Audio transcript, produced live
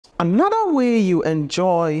Another way you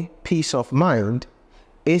enjoy peace of mind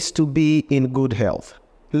is to be in good health.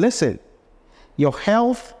 Listen, your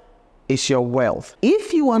health is your wealth.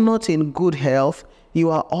 If you are not in good health,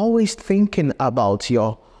 you are always thinking about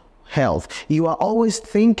your health. You are always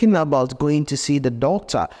thinking about going to see the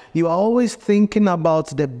doctor. You are always thinking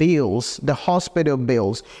about the bills, the hospital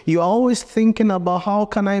bills. You are always thinking about how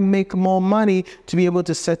can I make more money to be able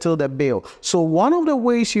to settle the bill. So one of the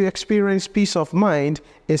ways you experience peace of mind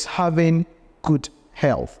is having good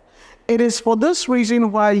health. It is for this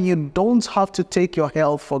reason why you don't have to take your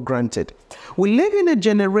health for granted. We live in a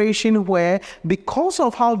generation where, because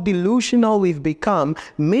of how delusional we've become,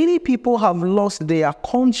 many people have lost their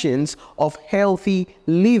conscience of healthy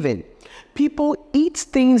living. People eat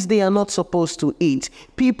things they are not supposed to eat.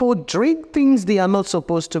 People drink things they are not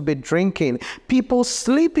supposed to be drinking. People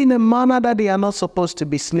sleep in a manner that they are not supposed to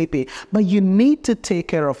be sleeping. But you need to take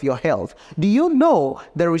care of your health. Do you know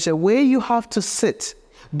there is a way you have to sit?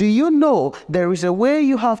 Do you know there is a way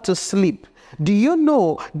you have to sleep? Do you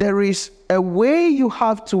know there is a way you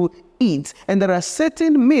have to eat? And there are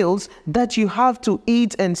certain meals that you have to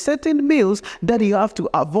eat and certain meals that you have to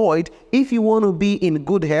avoid if you want to be in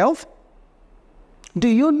good health? Do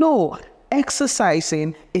you know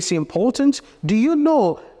exercising is important? Do you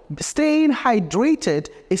know staying hydrated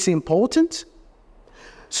is important?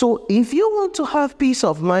 So if you want to have peace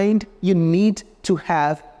of mind, you need to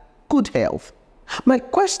have good health. My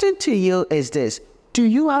question to you is this: do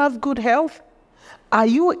you have good health? Are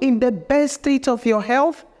you in the best state of your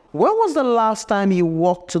health? When was the last time you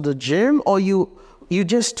walked to the gym, or you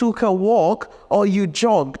just took a walk, or you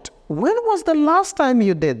jogged? When was the last time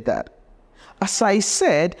you did that? As I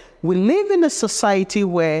said, we live in a society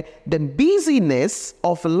where the busyness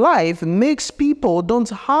of life makes people don't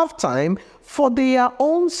have time for their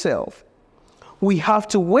own self. We have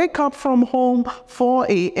to wake up from home 4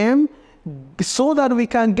 a.m. so that we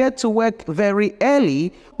can get to work very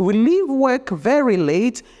early. We leave work very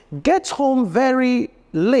late, get home very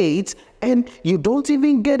late, and you don't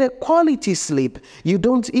even get a quality sleep. You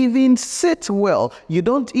don't even sit well. You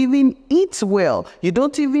don't even eat well. You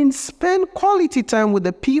don't even spend quality time with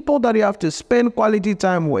the people that you have to spend quality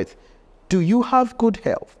time with. Do you have good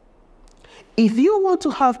health? If you want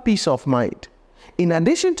to have peace of mind, in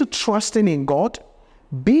addition to trusting in God,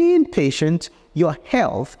 being patient, your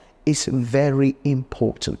health is very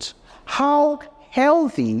important. How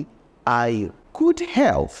healthy are you? Good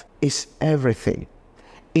health is everything.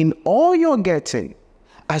 In all you're getting,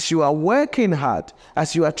 as you are working hard,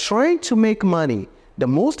 as you are trying to make money, the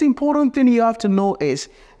most important thing you have to know is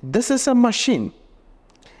this is a machine,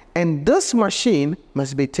 and this machine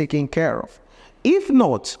must be taken care of. If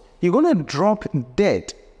not, you're going to drop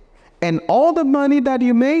dead, and all the money that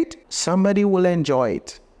you made, somebody will enjoy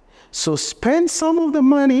it. So spend some of the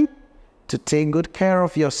money to take good care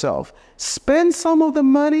of yourself. Spend some of the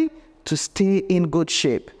money to stay in good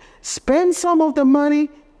shape. Spend some of the money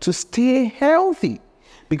to stay healthy.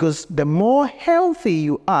 Because the more healthy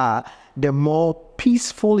you are, the more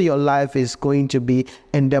peaceful your life is going to be,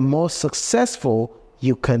 and the more successful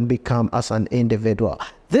you can become as an individual.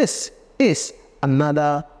 This is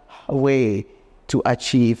another way to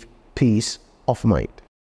achieve peace of mind.